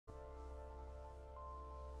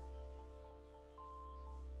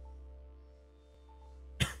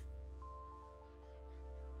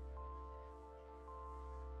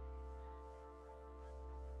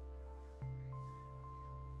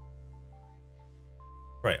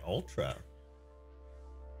Right, Ultra.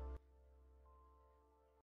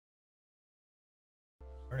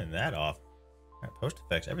 Turning that off. All right, post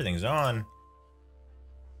effects, everything's on.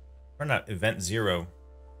 Or not, event 0.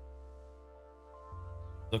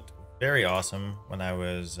 Looked very awesome when I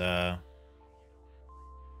was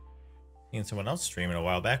seeing someone else stream it a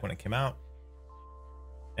while back when it came out.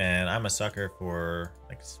 And I'm a sucker for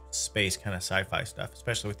like space kind of sci-fi stuff,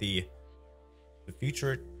 especially with the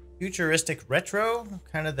futuristic retro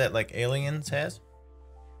kind of that like Aliens has.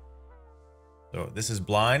 So this is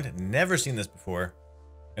Blind. Never seen this before.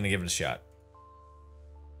 Gonna give it a shot.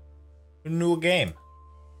 New game.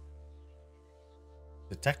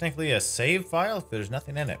 Is it technically a save file if there's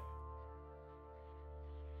nothing in it?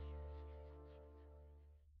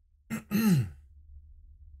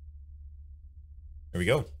 There we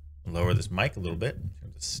go. Lower this mic a little bit.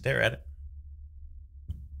 Just stare at it.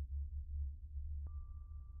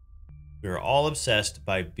 We are all obsessed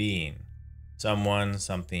by being someone,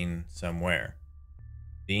 something, somewhere.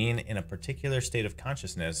 Being in a particular state of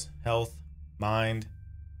consciousness, health, mind,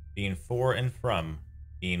 being for and from,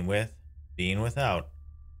 being with, being without.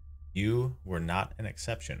 You were not an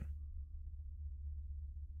exception.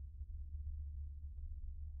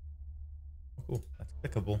 Oh, cool. That's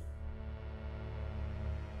clickable.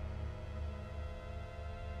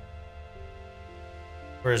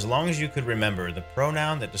 For as long as you could remember, the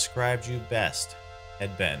pronoun that described you best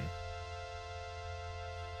had been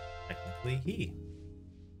technically he.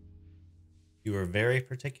 You were very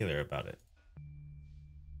particular about it.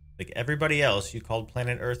 Like everybody else, you called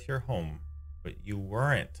planet Earth your home, but you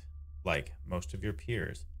weren't like most of your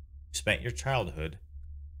peers. You spent your childhood.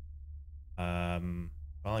 Well,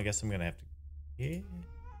 I guess I'm gonna have to. Yeah.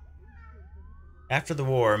 After the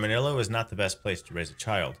war, Manila was not the best place to raise a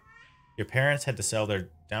child. Your parents had to sell their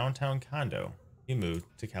downtown condo. You moved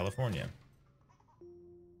to California.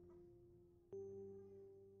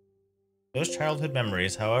 Those childhood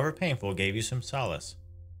memories, however painful, gave you some solace.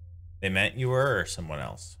 They meant you were someone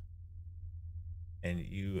else. And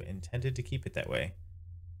you intended to keep it that way.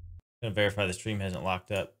 I'm going to verify the stream hasn't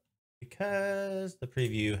locked up because the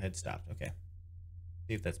preview had stopped. Okay.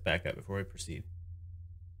 See if that's back up before we proceed.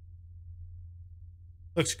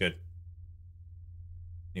 Looks good.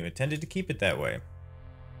 You intended to keep it that way.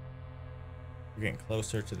 We're getting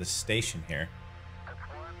closer to the station here.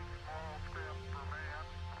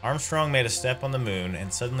 Armstrong made a step on the moon,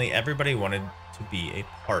 and suddenly everybody wanted to be a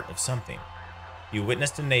part of something. You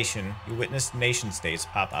witnessed nation states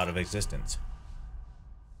pop out of existence.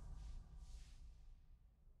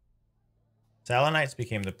 Salonites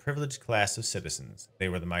became the privileged class of citizens. They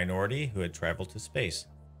were the minority who had traveled to space.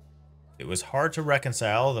 It was hard to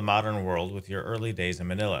reconcile the modern world with your early days in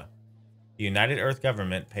Manila. The United Earth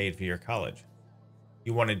government paid for your college.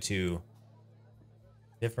 You wanted to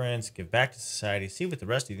difference, give back to society, see what the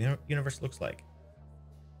rest of the universe looks like.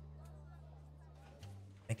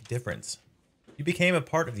 Make a difference. You became a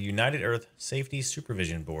part of the United Earth Safety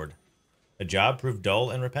Supervision Board. A job proved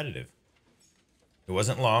dull and repetitive. It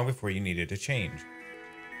wasn't long before you needed a change.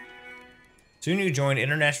 Soon you joined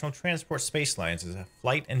International Transport Space Lines as a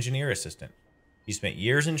flight engineer assistant. You spent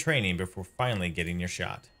years in training before finally getting your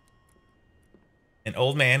shot. An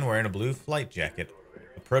old man wearing a blue flight jacket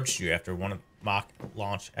approached you after one of the mock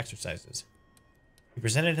launch exercises. He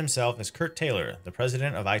presented himself as Kurt Taylor, the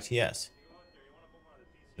president of ITS.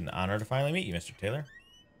 It's an honor to finally meet you, Mr. Taylor.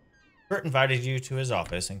 Kurt invited you to his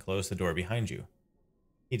office and closed the door behind you.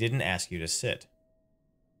 He didn't ask you to sit.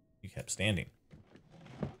 You kept standing.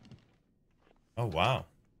 Oh, wow.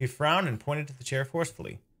 He frowned and pointed to the chair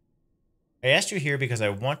forcefully. I asked you here because I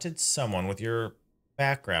wanted someone with your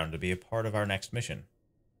background to be a part of our next mission.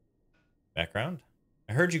 Background?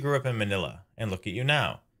 I heard you grew up in Manila, and look at you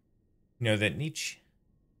now. You know that Nietzsche,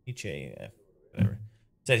 whatever,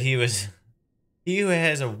 said he who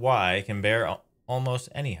has a why can bear almost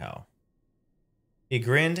anyhow. He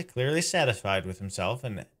grinned, clearly satisfied with himself,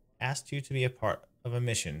 and asked you to be a part of a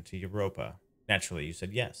mission to Europa. Naturally, you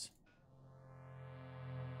said yes.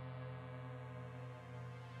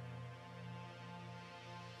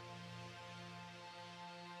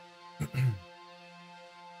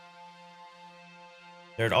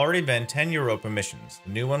 There had already been 10 Europa missions.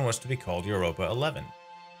 The new one was to be called Europa 11.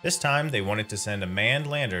 This time, they wanted to send a manned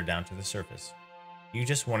lander down to the surface. You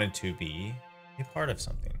just wanted to be a part of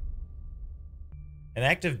something. An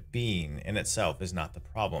act of being in itself is not the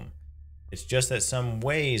problem. It's just that some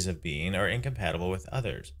ways of being are incompatible with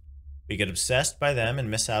others. We get obsessed by them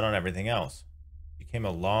and miss out on everything else. You came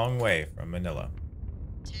a long way from Manila.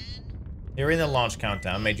 Hearing the launch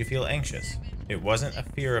countdown made you feel anxious. It wasn't a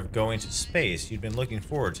fear of going to space, you'd been looking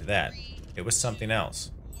forward to that. It was something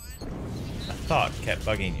else. A thought kept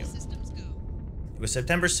bugging you. It was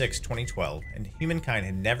September 6, 2012, and humankind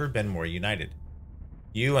had never been more united.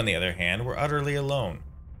 You, on the other hand, were utterly alone.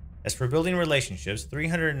 As for building relationships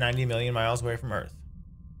 390 million miles away from Earth,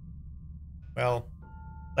 well,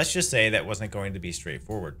 let's just say that wasn't going to be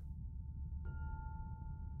straightforward.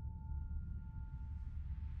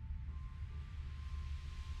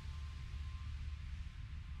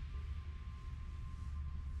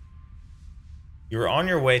 You were on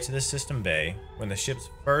your way to the system bay when the ship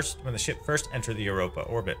first entered the Europa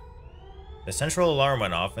orbit. The central alarm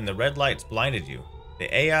went off and the red lights blinded you.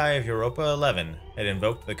 The AI of Europa 11 had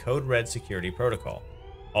invoked the Code Red security protocol.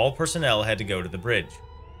 All personnel had to go to the bridge.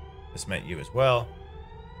 This meant you as well,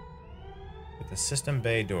 but the system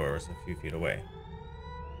bay door was a few feet away.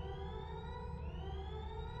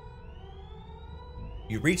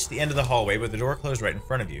 You reached the end of the hallway with the door closed right in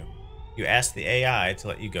front of you. You asked the AI to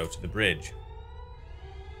let you go to the bridge.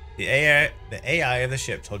 The AI of the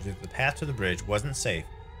ship told you that the path to the bridge wasn't safe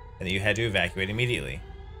and that you had to evacuate immediately.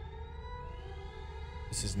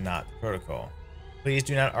 This is not the protocol. Please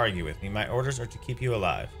do not argue with me. My orders are to keep you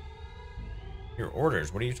alive. Your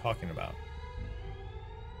orders? What are you talking about?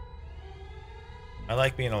 I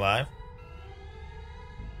like being alive.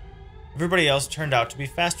 Everybody else turned out to be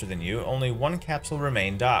faster than you. Only one capsule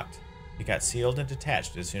remained docked. It got sealed and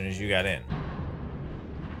detached as soon as you got in.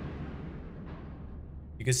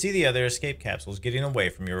 You could see the other escape capsules getting away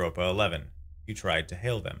from Europa 11. You tried to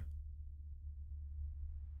hail them.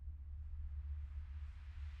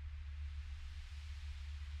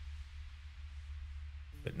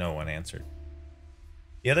 But no one answered.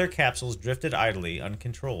 The other capsules drifted idly,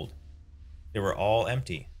 uncontrolled. They were all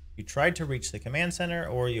empty. You tried to reach the command center,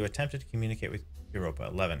 or you attempted to communicate with Europa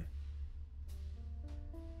 11.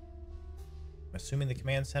 I'm assuming the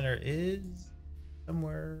command center is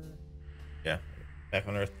somewhere... Yeah, back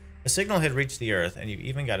on Earth. A signal had reached the Earth, and you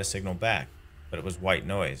even got a signal back, but it was white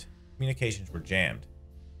noise. Communications were jammed.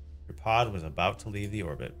 Your pod was about to leave the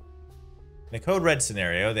orbit. In a Code Red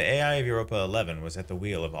scenario, the AI of Europa 11 was at the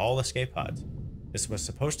wheel of all escape pods. This was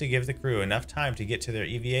supposed to give the crew enough time to get to their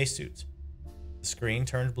EVA suits. The screen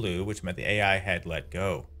turned blue, which meant the AI had let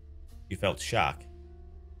go. You felt shock.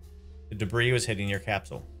 The debris was hitting your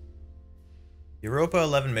capsule. The Europa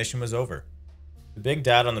 11 mission was over. The big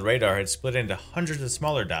dot on the radar had split into hundreds of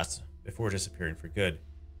smaller dots before disappearing for good.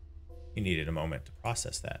 You needed a moment to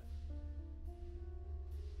process that.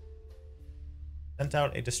 Sent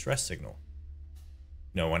out a distress signal.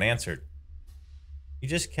 No one answered. You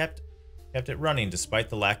just kept it running despite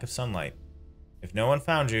the lack of sunlight. If no one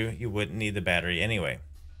found you, you wouldn't need the battery anyway.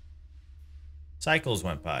 Cycles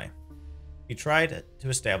went by. You tried to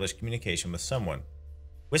establish communication with someone,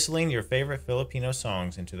 whistling your favorite Filipino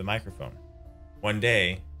songs into the microphone. One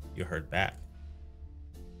day, you heard back.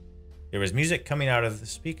 There was music coming out of the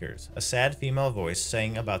speakers. A sad female voice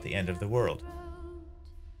sang about the end of the world.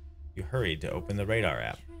 You hurried to open the radar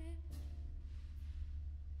app.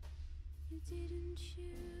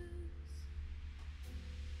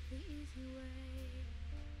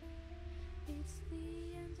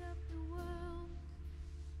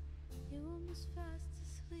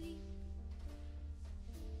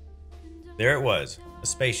 There it was, a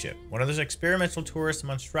spaceship, one of those experimental tourist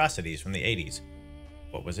monstrosities from the 80s.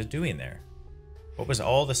 What was it doing there? What was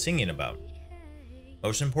all the singing about?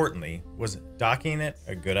 Most importantly, was docking it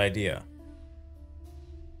a good idea?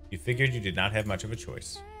 You figured you did not have much of a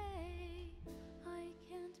choice.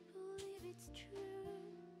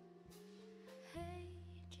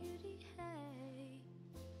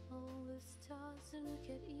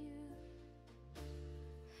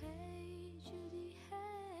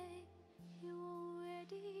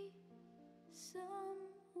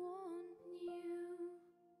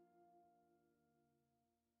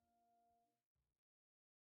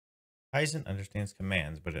 Kaizen understands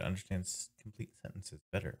commands, but it understands complete sentences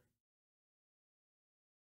better.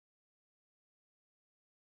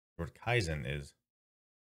 The word Kaizen is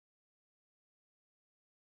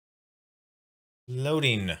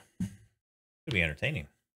loading. Could be entertaining.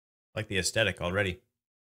 I like the aesthetic already.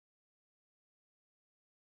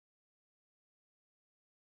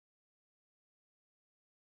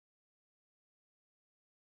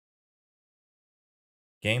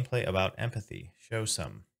 Gameplay about empathy. Show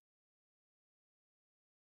some.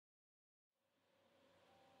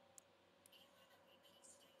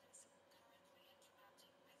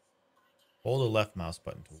 Hold the left mouse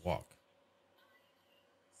button to walk.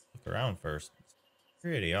 Look around first. It's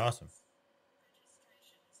pretty awesome.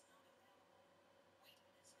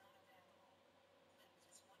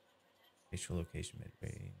 Spatial location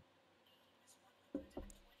midway.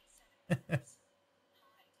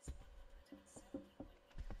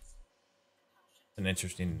 An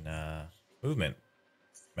interesting movement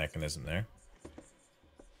mechanism there.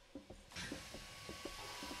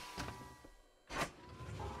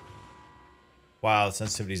 Wow, the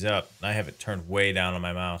sensitivity's up. I have it turned way down on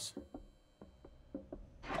my mouse.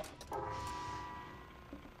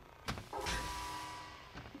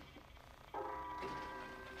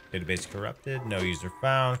 Database corrupted. No user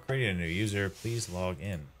found. Creating a new user. Please log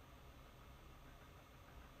in.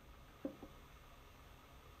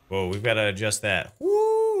 Whoa, we've got to adjust that.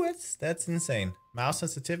 Woo, that's insane. Mouse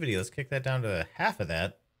sensitivity. Let's kick that down to half of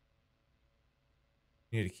that.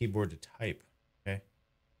 You need a keyboard to type. Okay.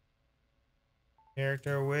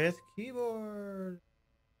 Character with keyboard.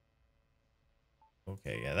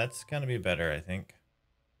 Okay, yeah, that's gonna be better, I think.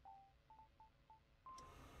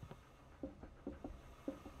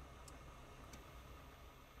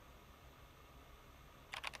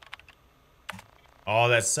 Oh,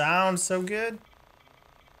 that sounds so good.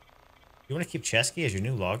 You want to keep Cheski as your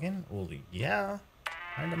new login? Well, yeah.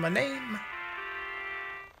 Under my name.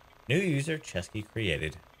 New user, Cheski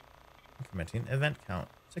created. Incrementing event count.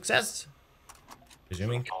 Success.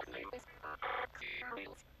 Resuming.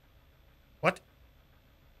 What?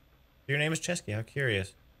 Your name is Cheski. How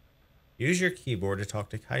curious. Use your keyboard to talk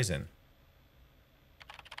to Kaizen.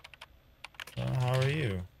 Well, how are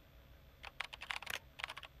you?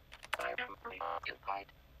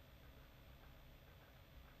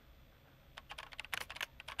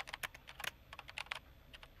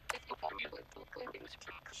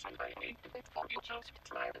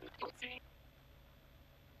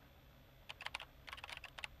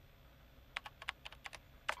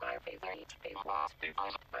 My favorite game was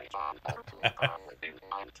devised by John Elton in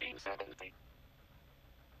 1970.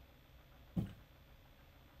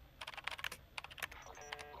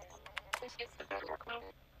 This is the better clone.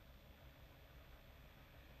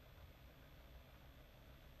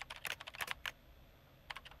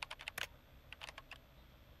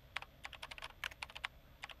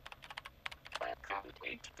 Welcome to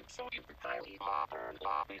the so highly modern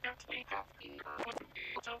lobby that we have here.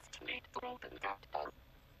 You just need to open that door.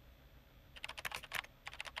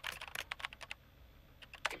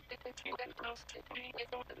 You can close to me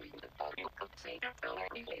with opening the door. You could say that our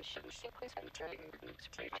relationship is entering the new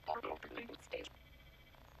stage or opening stage.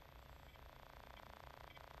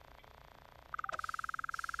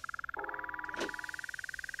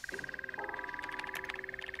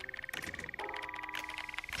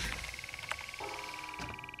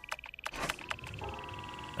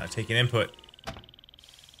 Not taking input.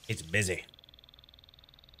 It's busy.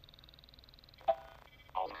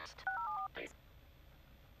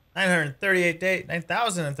 938 days.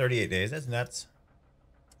 9,038 days. That's nuts.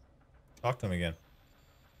 Talk to him again.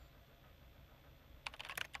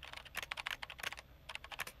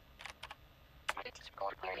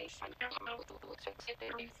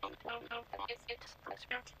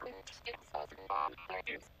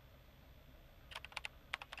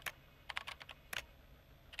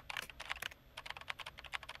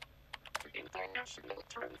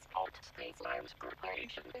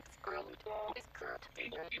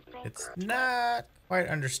 It's not quite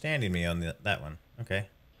understanding me on that one. Okay.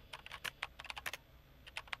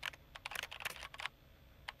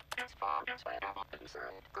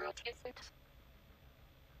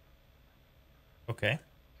 Okay.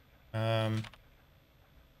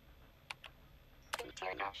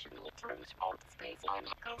 International Transport Space Line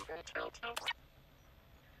Comfort International Transport.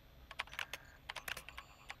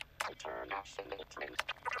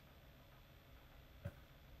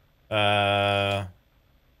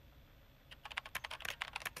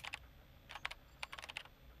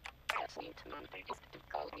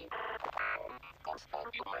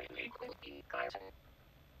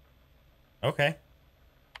 Okay.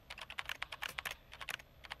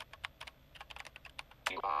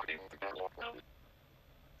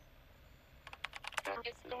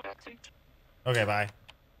 Okay, bye.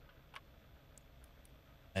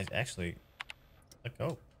 I actually let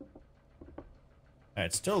go. Alright,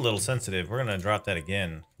 it's still a little sensitive. We're gonna drop that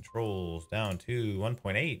again. Controls down to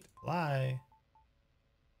 1.8. Fly.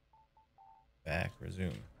 Back,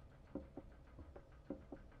 resume.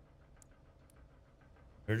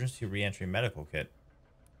 Emergency re-entry medical kit.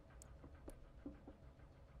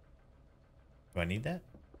 Do I need that?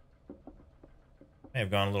 May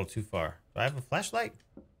have gone a little too far. Do I have a flashlight?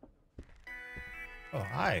 Oh,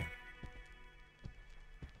 hi.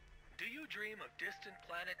 Do you dream of distant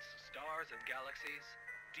planets, stars, and galaxies?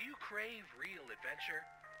 Do you crave real adventure?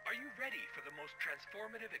 Are you ready for the most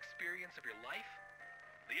transformative experience of your life?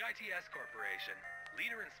 The ITS Corporation,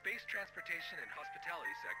 leader in space transportation and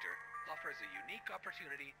hospitality sector, offers a unique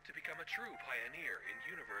opportunity to become a true pioneer in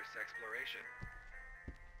universe exploration.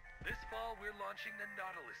 This fall, we're launching the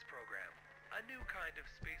Nautilus program, a new kind of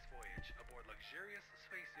space voyage aboard luxurious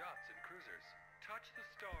space yachts and cruisers. Touch the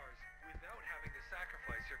stars without having to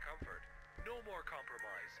sacrifice your comfort. No more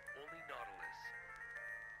compromise, only Nautilus.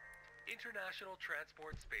 International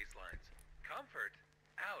Transport Space Lines. Comfort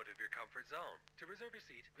out of your comfort zone. To reserve your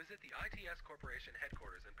seat, visit the ITS Corporation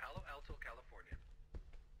headquarters in Palo Alto, California.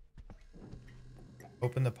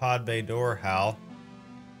 Open the pod bay door, Hal.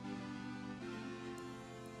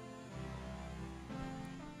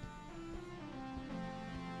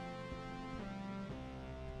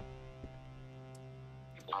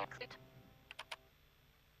 Like it.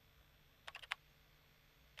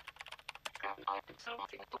 Can I do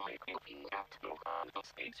something to make you feel at home on the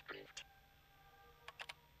spacecraft?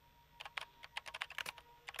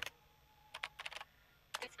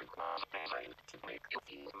 If you are designed to make you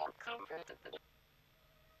feel more comfortable.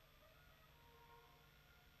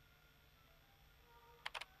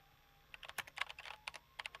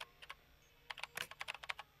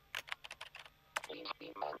 Please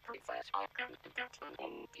be more precise. I can't get an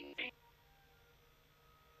old TV.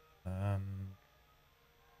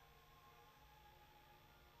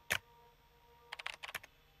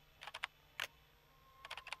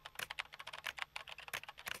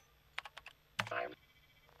 Fine.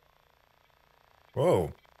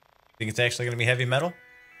 Whoa. Think it's actually going to be heavy metal?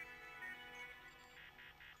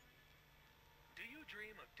 Do you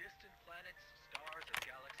dream of distant planets, stars, and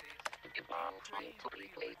galaxies? You are trying to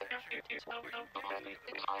replay the anxieties of the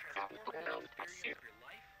anything I can put down to Experience of your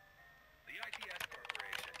life? The ITS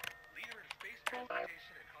Corporation, leader in space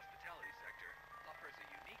transportation and hospitality sector, offers a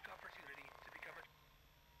unique opportunity to become a...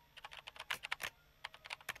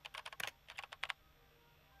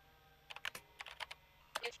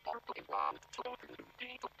 It's part of the want to open the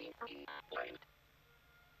D-to-D-free blind.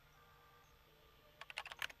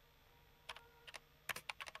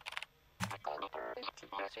 I call it a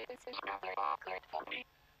message. This is rather awkward for me.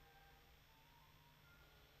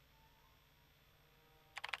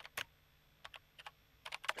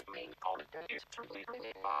 The main content is truly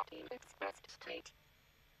really not in its best state.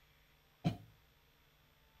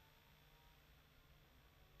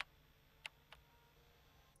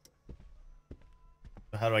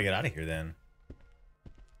 So how do I get out of here then?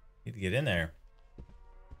 Need to get in there.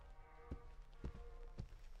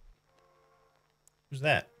 Who's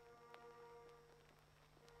that?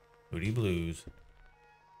 Hootie Blues.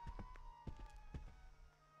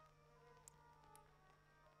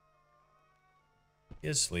 He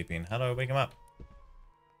is sleeping. How do I wake him up?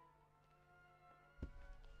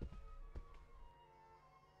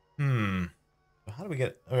 So how do we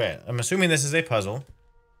get... Okay, I'm assuming this is a puzzle.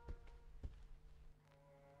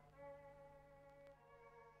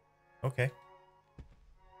 Okay.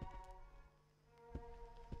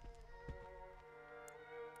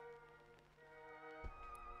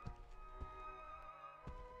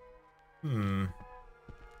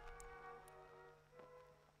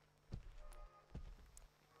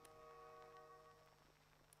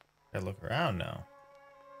 I look around now.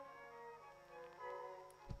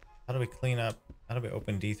 How do we clean up? How do we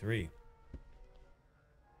open D3?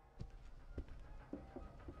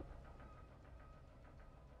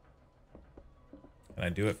 Can I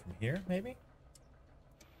do it from here, maybe?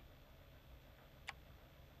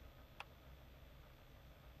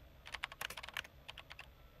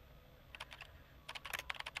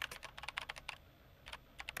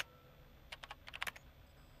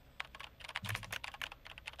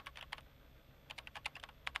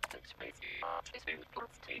 Is in good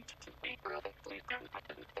state to be perfectly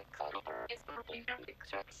competent. The caliber is probably an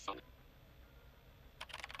exception.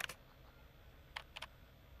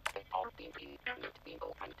 The RPP cannot be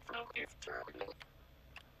opened from this terminal.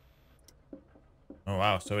 Oh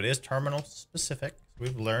wow, so it is terminal specific.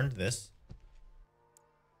 We've learned this.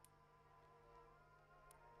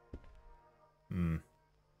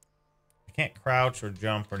 I can't crouch or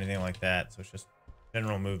jump or anything like that, so it's just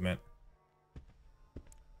general movement.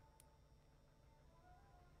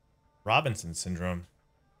 Robinson syndrome.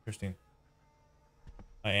 Interesting.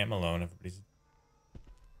 I am alone. Everybody's...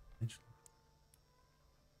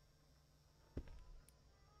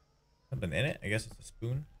 Something in it? I guess it's a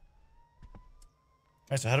spoon.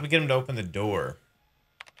 Alright, so how do we get him to open the door?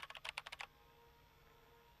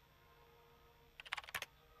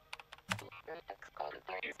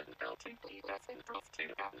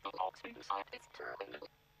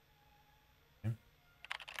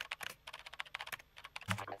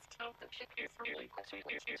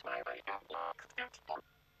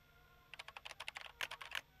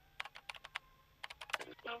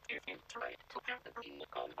 about if you tried to have a real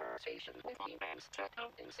conversation with me instead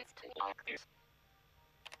of insisting like this.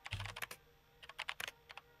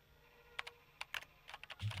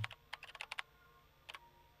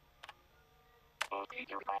 Okay,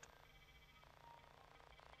 you're right.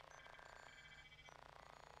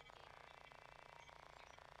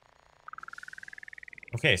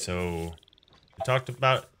 Okay, so we talked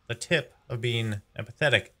about the tip of being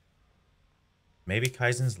empathetic. Maybe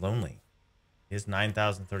Kaizen's lonely. He is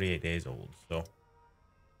 9,038 days old, so...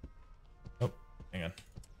 Oh, hang on.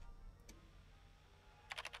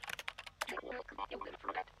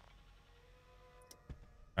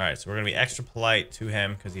 Alright, so we're going to be extra polite to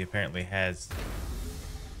him because he apparently has...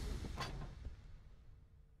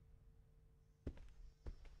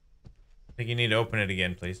 I think you need to open it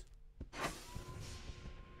again, please.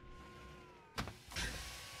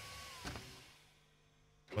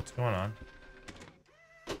 What's going on?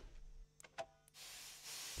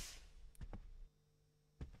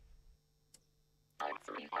 I'm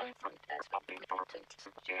free my friend has something important to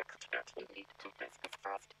suggest that we need to discuss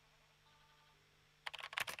first.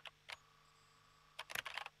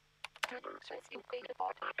 Heather says you paid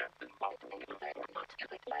about my and about me whether or not you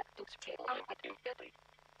would like to scale I would do better.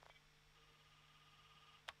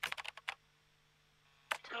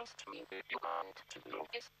 Tells me that you want to know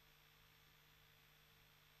this.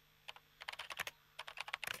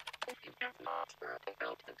 If you have not heard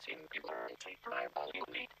about the singularity tribal, you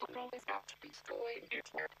need to know is that destroying it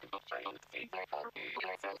worked the giant fever for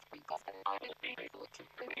yourself because then I will be able to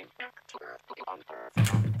bring it back to Earth to one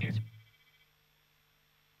person this.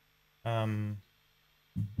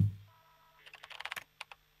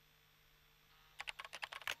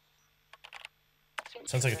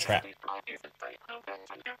 Sounds like a trap.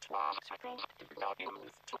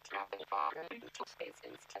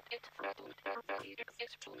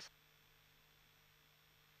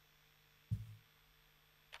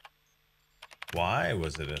 Why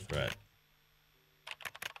was it a threat?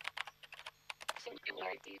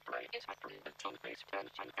 Singularity pride is a freedom-based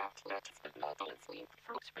tension that lets the nautilus leap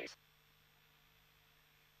through space.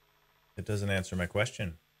 It doesn't answer my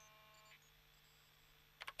question.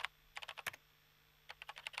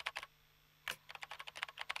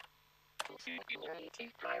 Singularity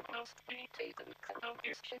pride must be taken care of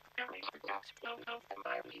this ship carrying the last load of them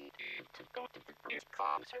I need to go to the bridge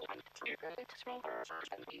console and trigger its rover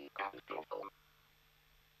and we can go home.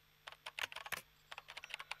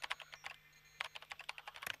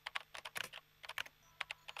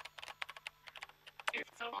 If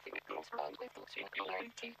something goes wrong with the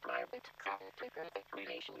singularity drive, it can trigger the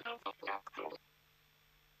creation of a black hole.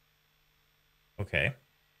 Okay.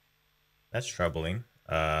 That's troubling.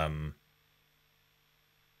 The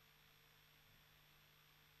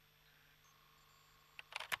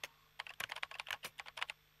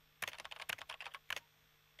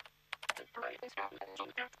drive is an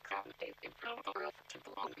engine that can take it from the Earth to the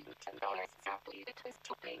moon in 10 hours. Sadly, it is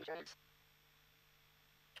too dangerous.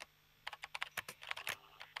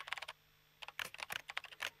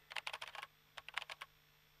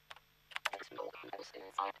 There's no one else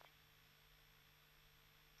inside.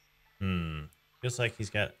 Feels like he's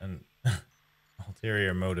got an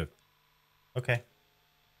ulterior motive. Okay.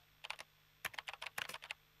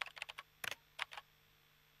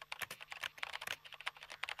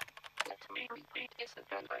 Let me repeat this and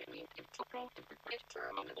then I need you to go to the bridge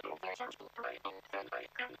terminal over to drive and then I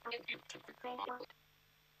can bring you to the ground world.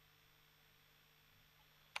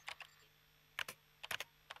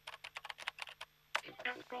 You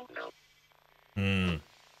can go now.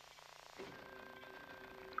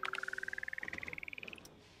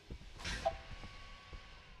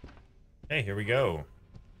 Okay, here we go.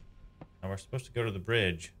 Now we're supposed to go to the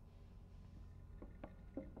bridge.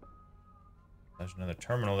 There's another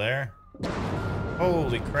terminal there.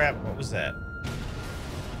 Holy crap, what was that?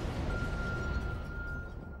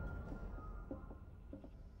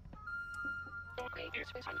 Okay, this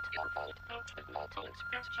isn't your fault. Out the nautilus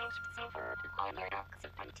has just suffered a minor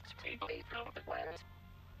accident. Stay away from the wires.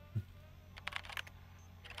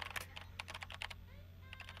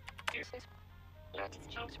 This is... Let's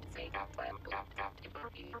just say that I'm glad that you were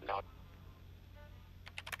here not.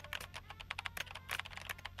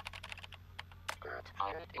 Kurt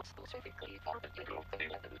hired you specifically for the Euro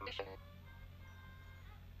 11 mission.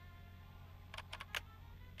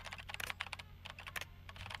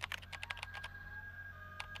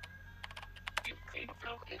 You came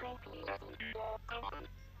from Euro 11, come on.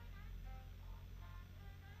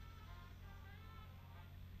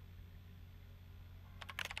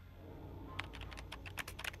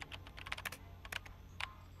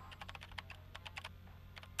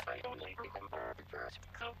 I only remember the first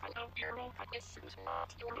This is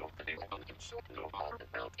not your opening and you should know all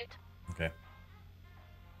about it. Okay.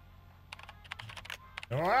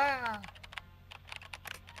 Ah!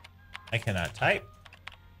 I cannot type.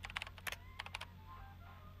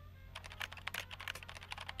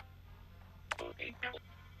 Okay, now.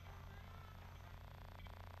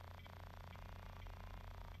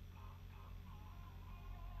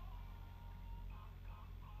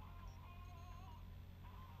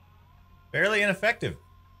 Fairly ineffective.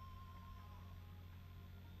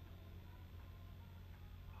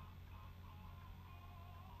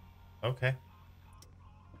 Okay.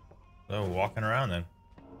 So walking around then.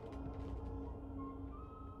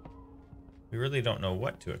 We really don't know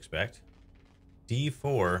what to expect.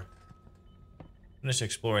 D4. Finish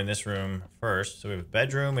exploring this room first. So we have a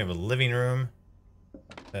bedroom, we have a living room.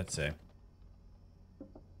 Let's say.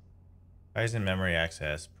 Kaizen memory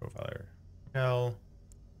access, profiler. Tell.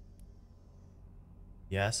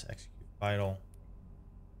 Yes, execute vital.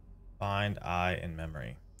 Find I in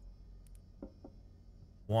memory.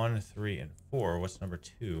 1, 3, and 4. What's number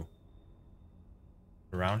 2?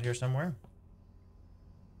 Around here somewhere?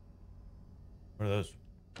 What are those?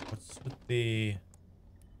 What's with the...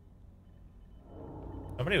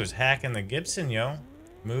 Somebody was hacking the Gibson, yo.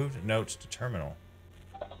 Moved notes to terminal.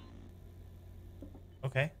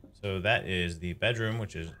 Okay, so that is the bedroom,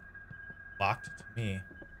 which is locked to me.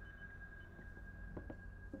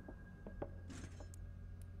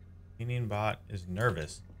 Cleaning bot is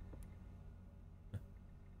nervous.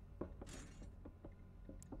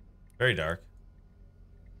 Very dark.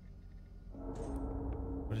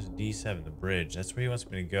 What is D7? The bridge. That's where he wants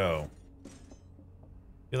me to go. I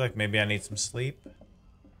feel like maybe I need some sleep.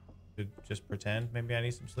 Could just pretend maybe I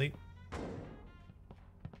need some sleep.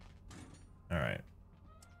 Alright.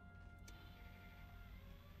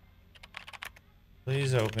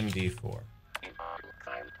 Please open D4.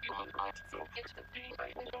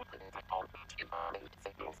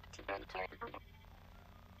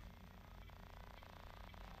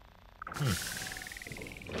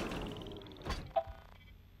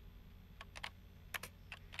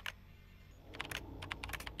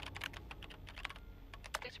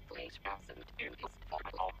 This place hasn't been used for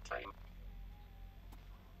a long time.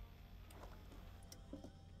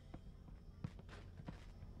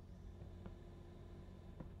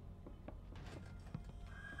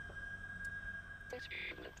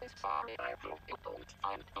 This sorry, I hope you don't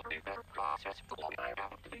find the river process to what I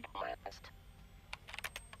am doing my best.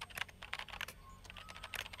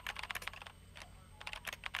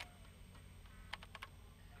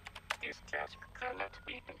 This task cannot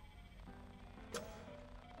be done.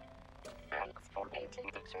 Thanks for making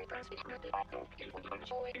the service easy. I hope you will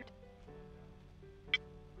enjoy it.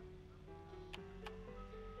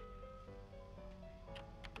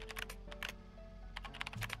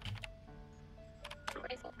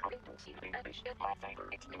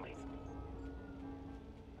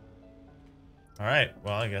 Alright,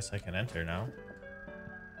 well, I guess I can enter now.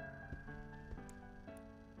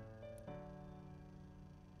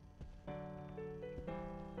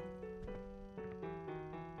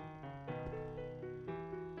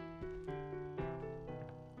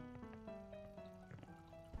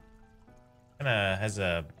 Kinda has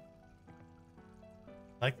a...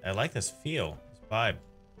 I like this feel, this vibe.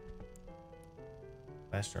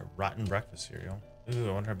 Last year, rotten breakfast cereal. Ooh,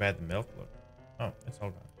 I wonder how bad the milk looked. Oh, it's all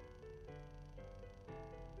gone.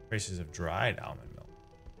 Traces of dried almond milk.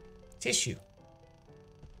 Tissue.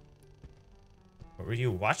 What were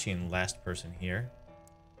you watching, last person here?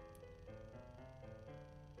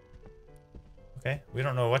 Okay, we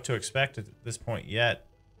don't know what to expect at this point yet.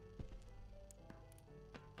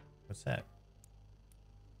 What's that?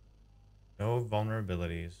 No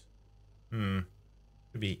vulnerabilities. Could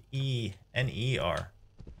be E-N-E-R.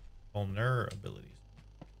 Vulnerabilities.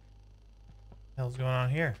 What the hell's going on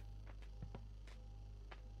here?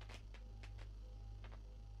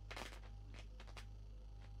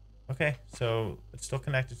 Okay, so it's still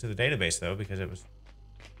connected to the database though, because it was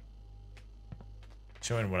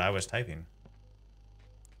showing what I was typing.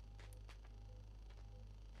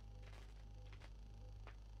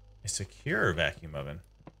 A secure vacuum oven.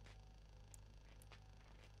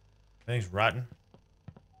 Everything's rotten.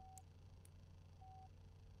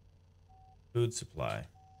 Food supply.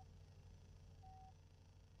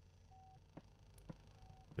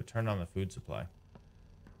 So turn on the food supply.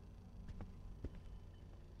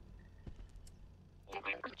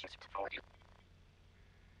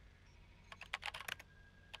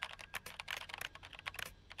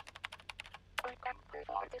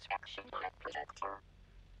 This action by projector.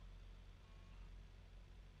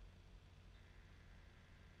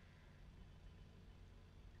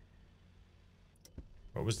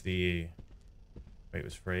 What was the way it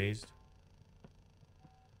was phrased?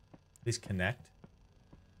 Please connect.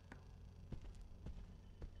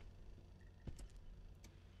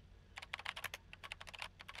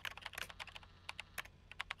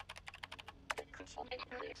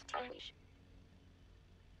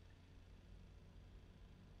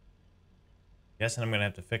 Guessing I'm gonna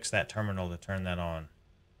have to fix that terminal to turn that on.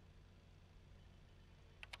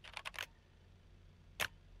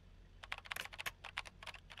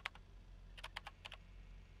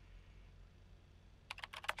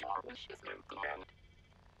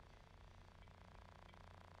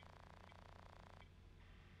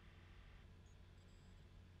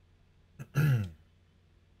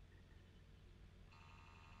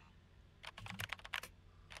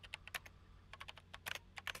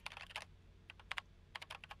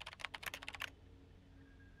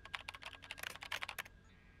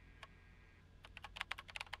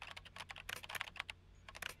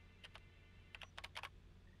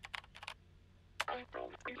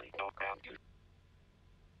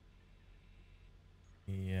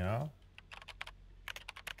 Yeah.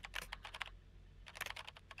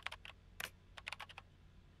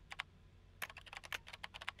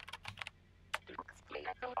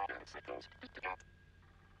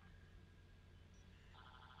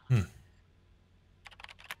 Hmm.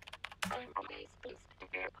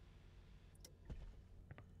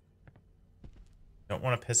 Don't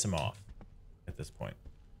want to piss him off at this point.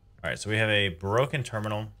 All right, so we have a broken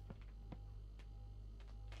terminal.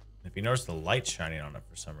 If you notice the light shining on it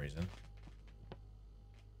for some reason.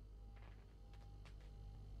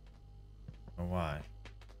 I don't know why.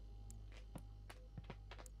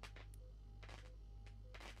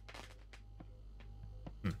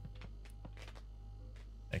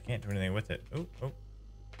 I can't do anything with it. Oh, oh.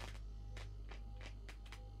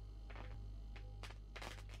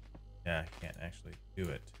 Yeah, I can't actually do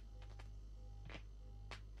it.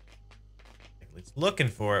 It's looking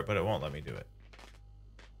for it, but it won't let me do it.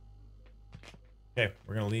 Okay,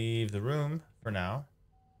 we're gonna leave the room for now.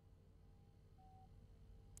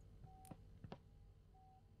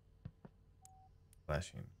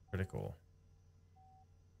 Flashing critical.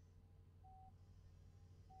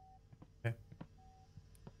 Okay.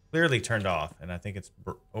 Clearly turned off, and I think it's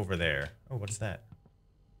over there. Oh, what's that?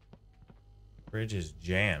 Bridge is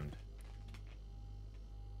jammed.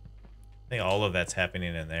 I think all of that's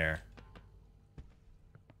happening in there.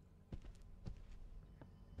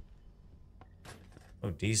 Oh,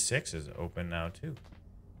 D6 is open now, too.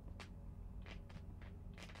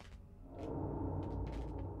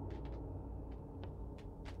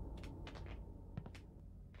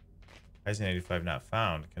 Kaizen 85 not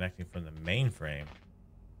found. Connecting from the mainframe.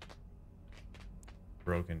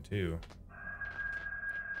 Broken, too.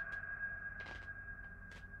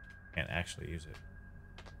 Can't actually use it.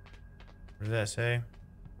 What does that say?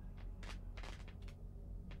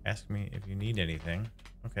 Ask me if you need anything.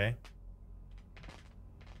 Okay.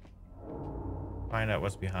 Find out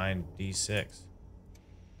what's behind D6.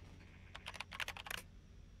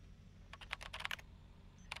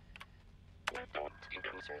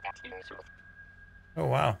 Oh,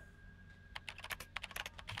 wow.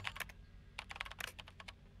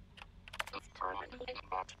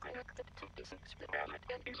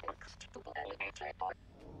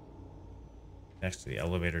 Next to the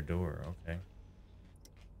elevator door, okay.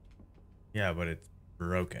 Yeah, but it's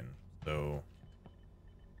broken, so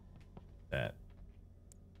that.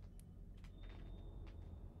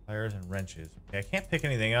 Pliers and wrenches. Okay, I can't pick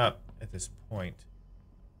anything up at this point.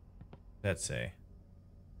 What does that say?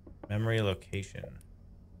 Memory location.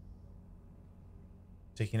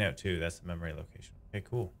 Taking out 2, that's the memory location. Okay,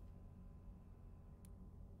 cool.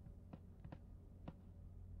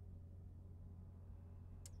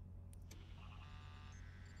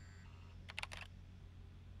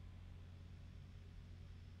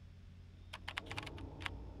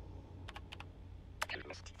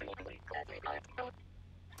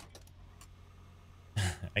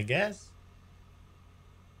 I guess.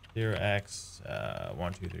 0x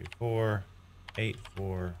 1 2 3 4 8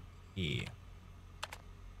 4 E.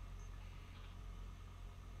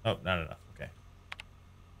 Oh, not enough. Okay.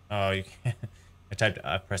 Oh, you can't. I typed.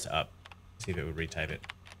 I pressed up. See if it would retype it.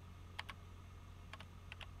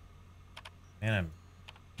 Man, I'm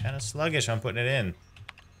kind of sluggish on putting it in.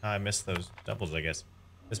 Oh, I missed those doubles, I guess.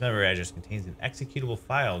 This memory address contains an executable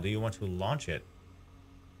file. Do you want to launch it?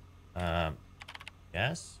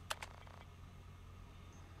 Yes.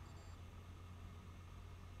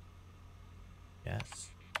 Yes.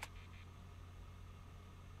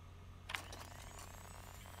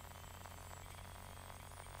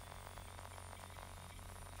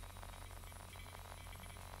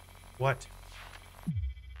 What?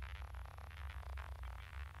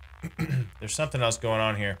 There's something else going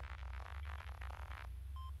on here.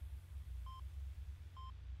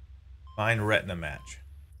 Find retina match.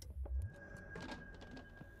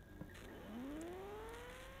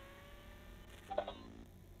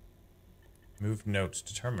 Move notes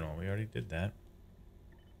to terminal. We already did that.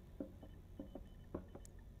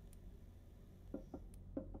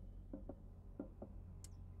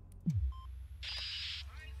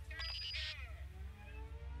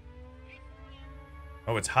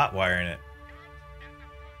 Oh, it's hot wiring it.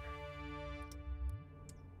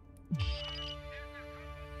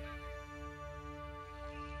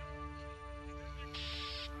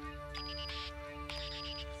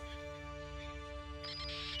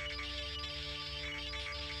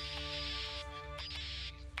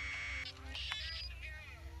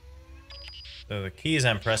 So the keys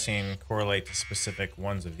I'm pressing correlate to specific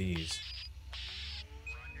ones of these.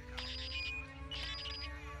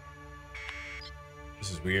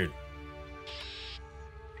 This is weird.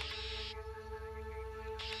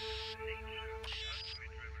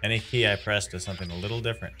 Any key I press does something a little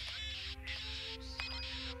different.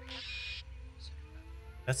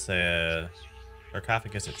 That's the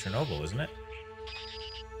sarcophagus at Chernobyl, isn't it?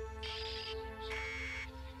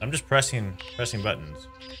 I'm just pressing buttons.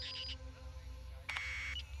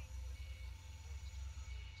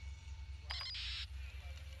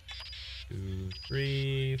 2,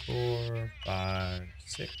 3, 4, 5,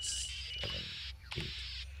 6, 7, 8,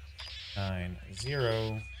 9,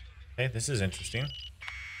 0. Okay, this is interesting.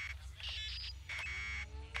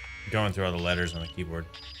 Going through all the letters on the keyboard.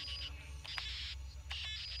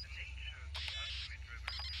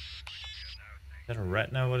 Is that a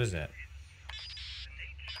retina? What is that?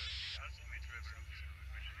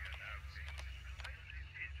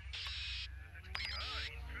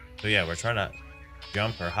 So yeah, we're trying to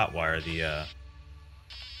jump or hotwire the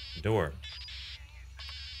door.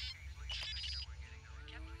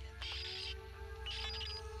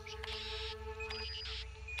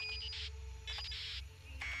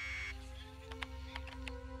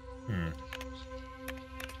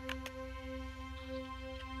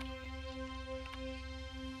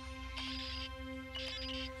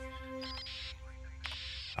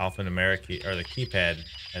 Alphanumeric key, or the keypad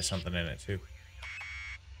has something in it too.